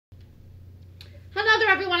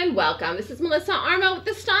everyone and welcome. This is Melissa Armo with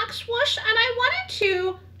the Stock Swoosh, and I wanted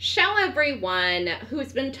to show everyone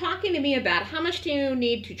who's been talking to me about how much do you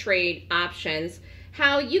need to trade options,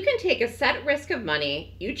 how you can take a set risk of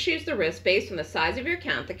money, you choose the risk based on the size of your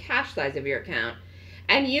account, the cash size of your account,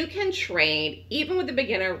 and you can trade even with a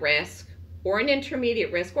beginner risk or an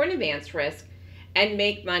intermediate risk or an advanced risk and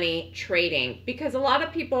make money trading. Because a lot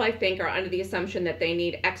of people, I think, are under the assumption that they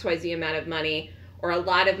need XYZ amount of money or a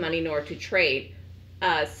lot of money in order to trade.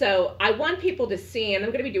 So I want people to see, and I'm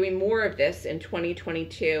going to be doing more of this in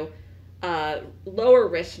 2022, lower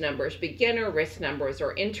risk numbers, beginner risk numbers,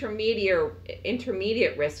 or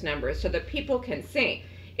intermediate risk numbers, so that people can see.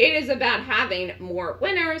 It is about having more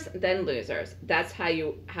winners than losers. That's how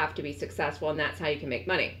you have to be successful, and that's how you can make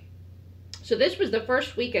money. So this was the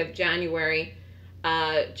first week of January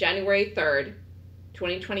 3rd,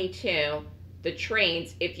 2022, the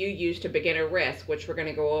trades, if you used a beginner risk, which we're going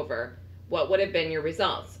to go over, what would have been your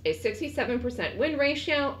results? A 67% win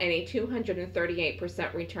ratio and a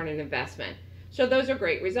 238% return on investment. So those are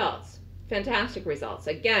great results, fantastic results.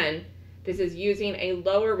 Again, this is using a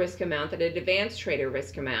lower risk amount than an advanced trader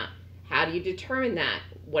risk amount. How do you determine that?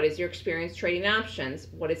 What is your experience trading options?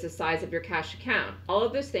 What is the size of your cash account? All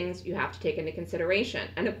of those things you have to take into consideration.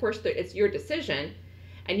 And of course, it's your decision,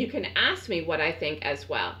 and you can ask me what I think as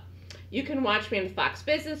well. You can watch me on Fox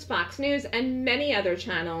Business, Fox News, and many other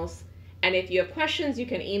channels. And if you have questions, you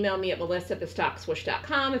can email me at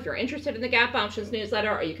melissa@thestockswoosh.com if you're interested in the Gap Options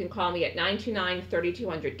newsletter, or you can call me at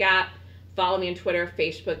 929-3200-GAP. Follow me on Twitter,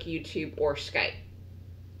 Facebook, YouTube, or Skype.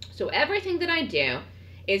 So everything that I do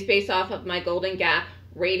is based off of my Golden Gap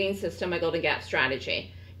rating system, my Golden Gap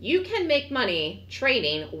strategy. You can make money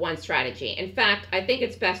trading one strategy. In fact, I think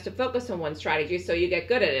it's best to focus on one strategy so you get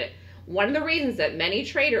good at it. One of the reasons that many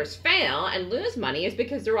traders fail and lose money is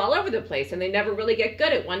because they're all over the place and they never really get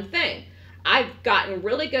good at one thing. I've gotten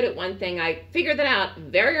really good at one thing. I figured that out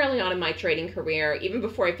very early on in my trading career, even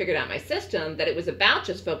before I figured out my system, that it was about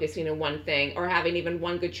just focusing on one thing or having even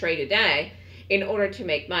one good trade a day in order to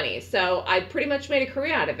make money. So I pretty much made a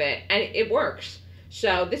career out of it, and it works.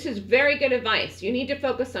 So this is very good advice. You need to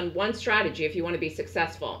focus on one strategy if you want to be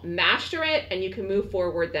successful. Master it, and you can move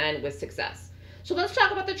forward then with success. So let's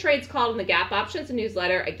talk about the trades called in the Gap Options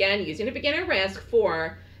newsletter, again, using a beginner risk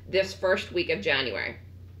for this first week of January.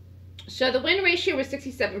 So the win ratio was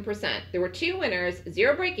 67%. There were 2 winners,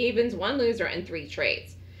 0 break-evens, 1 loser, and 3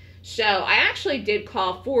 trades. So I actually did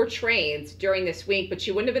call 4 trades during this week, but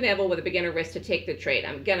you wouldn't have been able with a beginner risk to take the trade.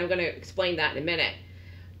 Again, I'm going to explain that in a minute.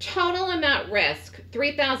 Total amount risk,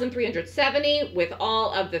 3,370 with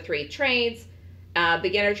all of the 3 trades.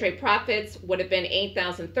 Beginner trade profits would have been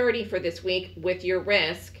 8,030 for this week with your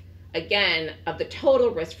risk, again, of the total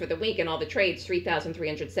risk for the week and all the trades,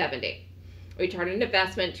 3,370. Return on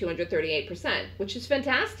investment, 238%, which is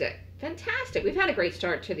fantastic. Fantastic. We've had a great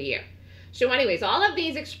start to the year. So anyways, all of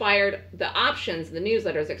these expired, the options, the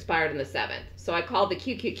newsletters expired on the 7th. So I called the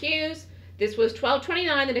QQQs. This was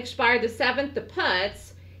 12/29 that expired the 7th, the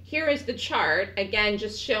puts. Here is the chart, again,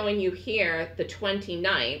 just showing you here the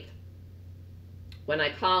 29th. When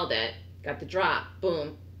I called it, got the drop,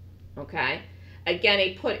 boom, okay? Again,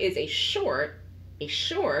 a put is a short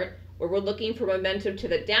where we're looking for momentum to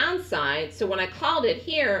the downside. So when I called it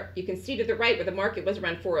here, you can see to the right where the market was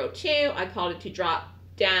around 402, I called it to drop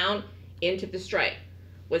down into the strike.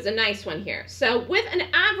 Was a nice one here. So with an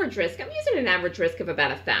average risk, I'm using an average risk of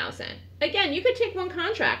about 1,000. Again, you could take one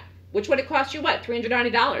contract, which would have cost you what?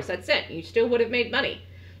 $390. That's it. You still would have made money.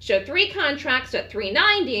 So 3 contracts at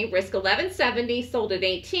 $390, risk $1,170, sold at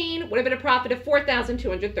 $18, would have been a profit of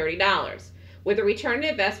 $4,230 with a return on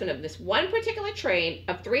investment of this one particular trade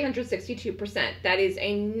of 362%. That is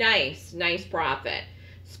a nice profit.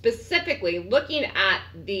 Specifically looking at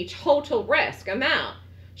the total risk amount.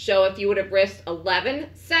 So if you would have risked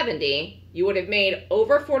 $1,170, you would have made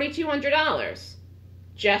over $4,200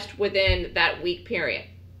 just within that week period.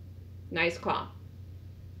 Nice call.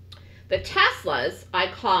 The Teslas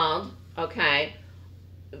I called, okay,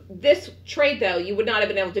 this trade though you would not have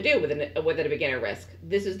been able to do with a beginner risk.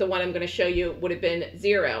 This is the one I'm going to show you would have been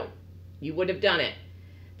 0. You would have done it.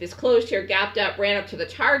 This closed here, gapped up, ran up to the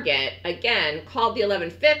target. Again, called the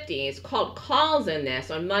 1150s, called calls in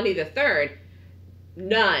this on Monday the 3rd.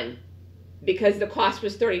 None, because the cost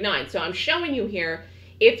was 39. So I'm showing you here,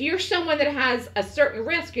 if you're someone that has a certain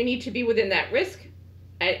risk, you need to be within that risk.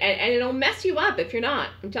 And it'll mess you up if you're not.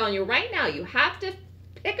 I'm telling you right now, you have to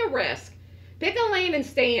pick a risk. Pick a lane and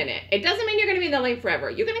stay in it. It doesn't mean you're going to be in that lane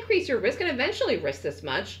forever. You can increase your risk and eventually risk this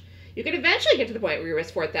much. You can eventually get to the point where you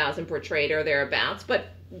risk 4,000 per trade or thereabouts. But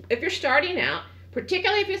if you're starting out,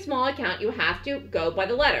 particularly if you're a small account, you have to go by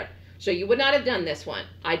the letter. So you would not have done this one.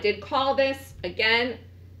 I did call this. Again,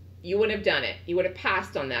 you wouldn't have done it. You would have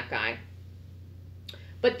passed on that guy.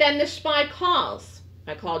 But then the SPY calls.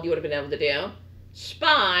 I called, you would have been able to do.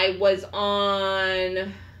 SPY was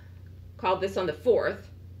on, called this on the 4th.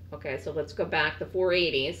 Okay, so let's go back, the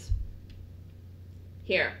 480s.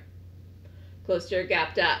 Here, close to your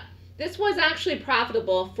gapped up. This was actually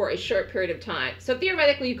profitable for a short period of time. So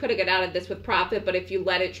theoretically, you could have got out of this with profit, but if you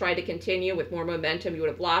let it try to continue with more momentum, you would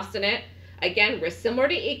have lost in it. Again, risk similar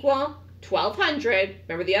to equal, 1200.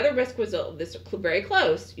 Remember, the other risk was this very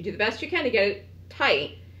close. You do the best you can to get it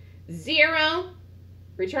tight. 0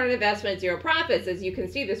 return on investment, 0 profits. As you can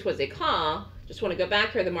see, this was a call. Just want to go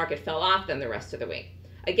back here. The market fell off then the rest of the week.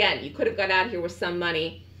 Again, you could have got out here with some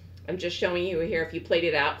money. I'm just showing you here, if you played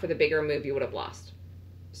it out for the bigger move, you would have lost.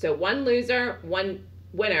 So 1 loser, 1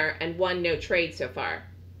 winner, and 1 no trade so far.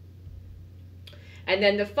 And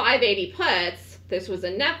then the 580 puts, this was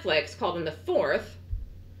a Netflix called on the 4th.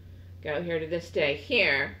 Go here to this day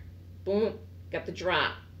here. Boom, got the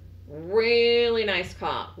drop. Really nice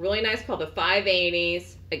call. Really nice call. The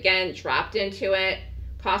 580s. Again, dropped into it.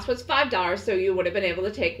 Cost was $5, so you would have been able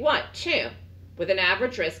to take what? 2. With an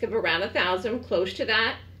average risk of around 1,000, close to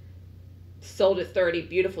that. Sold at 30.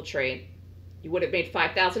 Beautiful trade. You would have made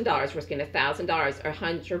 $5,000, risking $1,000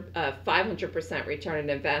 or 500% return on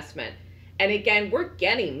investment. And again, we're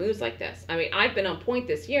getting moves like this. I mean, I've been on point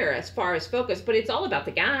this year as far as focus, but it's all about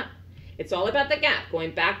the gap. It's all about the gap.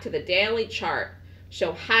 Going back to the daily chart.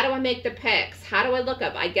 So how do I make the picks? How do I look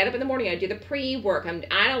up? I get up in the morning. I do the pre-work. I'm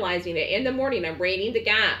analyzing it. In the morning, I'm rating the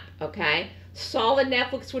gap, okay? Saw the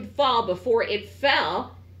Netflix would fall before it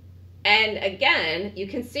fell. And again, you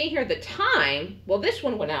can see here the time. Well, this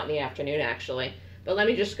one went out in the afternoon, actually. But let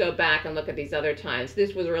me just go back and look at these other times.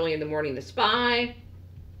 This was early in the morning, the SPY.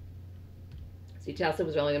 See, Tesla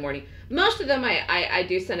was early in the morning. Most of them I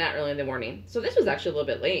do send out early in the morning. So this was actually a little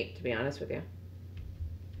bit late, to be honest with you.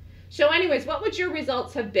 So anyways, what would your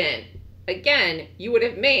results have been? Again, you would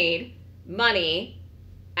have made money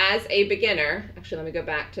as a beginner. Actually, let me go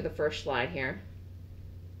back to the first slide here.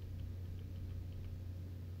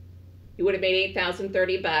 You would have made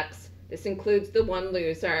 $8,030. This includes the 1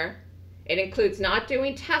 loser. It includes not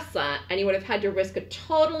doing Tesla, and you would have had to risk a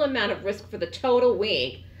total amount of risk for the total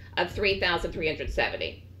week of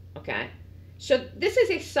 $3,370. Okay? So this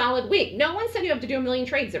is a solid week. No one said you have to do 1 million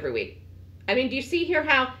trades every week. I mean, do you see here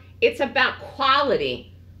how it's about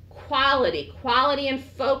quality, quality and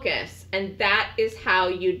focus, and that is how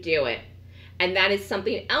you do it. And that is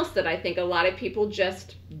something else that I think a lot of people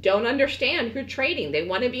just don't understand who are trading. They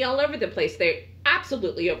want to be all over the place. They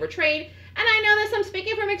absolutely overtrade. And I know this, I'm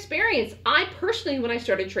speaking from experience. I personally, when I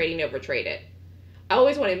started trading, overtraded. I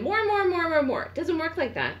always wanted more and more and more and more and more. It doesn't work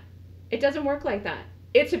like that. It doesn't work like that.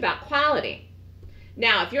 It's about quality.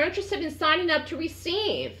 Now, if you're interested in signing up to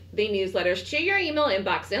receive the newsletters to your email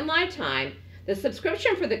inbox in live time, the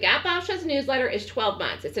subscription for the Gap Options newsletter is 12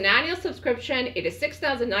 months. It's an annual subscription. It is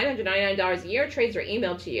 $6,999 a year. Trades are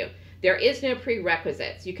emailed to you. There is no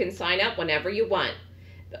prerequisites. You can sign up whenever you want.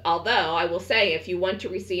 Although, I will say, if you want to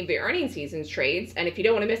receive the earnings season's trades, and if you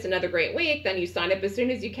don't want to miss another great week, then you sign up as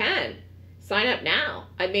soon as you can. Sign up now.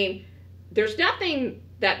 I mean, there's nothing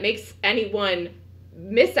that makes anyone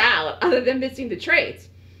miss out other than missing the trades.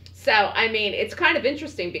 So, I mean, it's kind of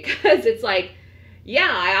interesting because it's like, yeah,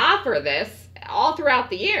 I offer this all throughout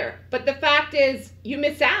the year, but the fact is you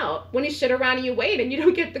miss out when you sit around and you wait and you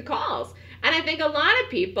don't get the calls. And I think a lot of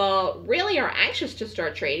people really are anxious to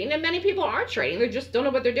start trading, and many people are trading. They just don't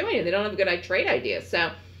know what they're doing and they don't have good trade ideas.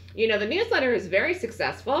 So, you know, the newsletter is very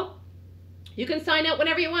successful. You can sign up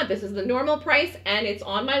whenever you want. This is the normal price and it's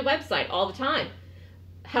on my website all the time.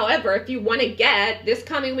 However, if you want to get this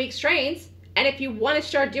coming week's trades, and if you want to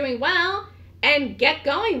start doing well and get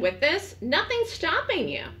going with this, nothing's stopping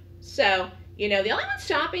you. So, you know, the only one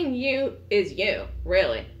stopping you is you,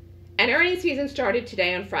 really. And earnings season started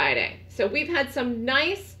today on Friday. So we've had some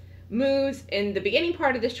nice moves in the beginning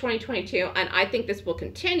part of this 2022, and I think this will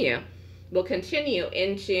continue. Will continue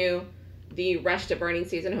into the rest of earnings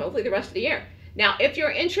season, hopefully the rest of the year. Now, if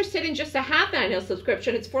you're interested in just a half annual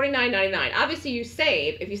subscription, it's $49.99. Obviously, you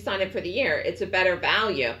save if you sign up for the year. It's a better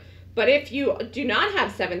value. But if you do not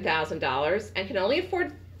have $7,000 and can only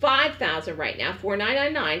afford $5,000 right now,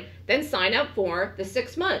 $4,999, then sign up for the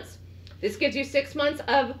 6 months. This gives you 6 months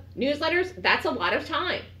of newsletters. That's a lot of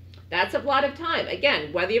time. That's a lot of time.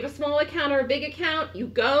 Again, whether you have a small account or a big account, you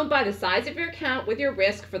go by the size of your account with your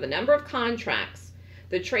risk for the number of contracts.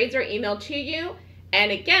 The trades are emailed to you. And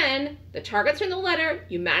again, the targets are in the letter.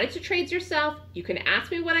 You manage the trades yourself. You can ask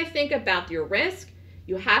me what I think about your risk.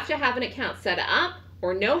 You have to have an account set up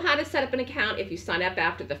or know how to set up an account if you sign up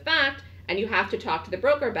after the fact, and you have to talk to the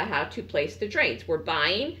broker about how to place the trades. We're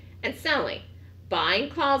buying and selling. Buying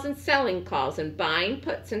calls and selling calls, and buying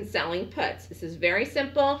puts and selling puts. This is very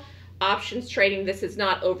simple. Options trading, this is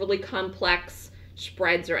not overly complex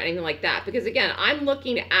spreads or anything like that. Because again, I'm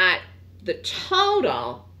looking at the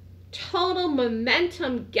total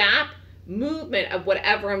momentum gap movement of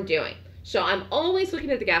whatever I'm doing. So I'm always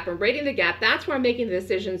looking at the gap, I'm rating the gap. That's where I'm making the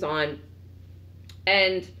decisions on.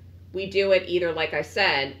 And we do it either, like I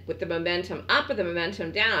said, with the momentum up or the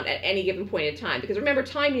momentum down at any given point in time. Because remember,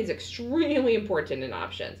 timing is extremely important in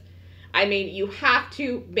options. I mean, you have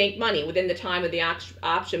to make money within the time of the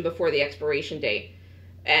option before the expiration date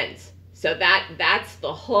ends. So that's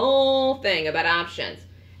the whole thing about options.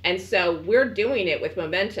 And so we're doing it with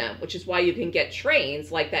momentum, which is why you can get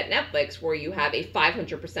trades like that Netflix where you have a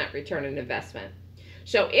 500% return on investment.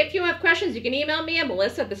 So if you have questions, you can email me at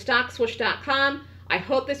melissa@thestockswoosh.com. I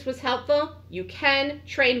hope this was helpful. You can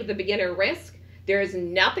trade with a beginner risk. There is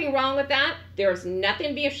nothing wrong with that. There is nothing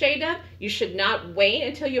to be ashamed of. You should not wait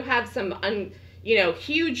until you have some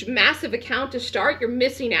huge, massive account to start. You're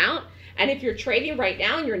missing out. And if you're trading right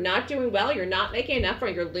now and you're not doing well, you're not making enough or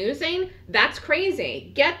you're losing, that's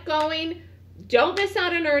crazy. Get going. Don't miss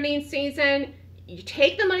out on earnings season. You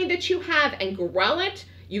take the money that you have and grow it.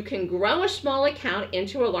 You can grow a small account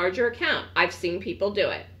into a larger account. I've seen people do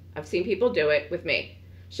it. I've seen people do it with me.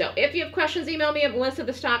 So if you have questions, email me at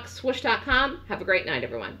melissa@thestockswoosh.com. Have a great night,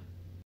 everyone.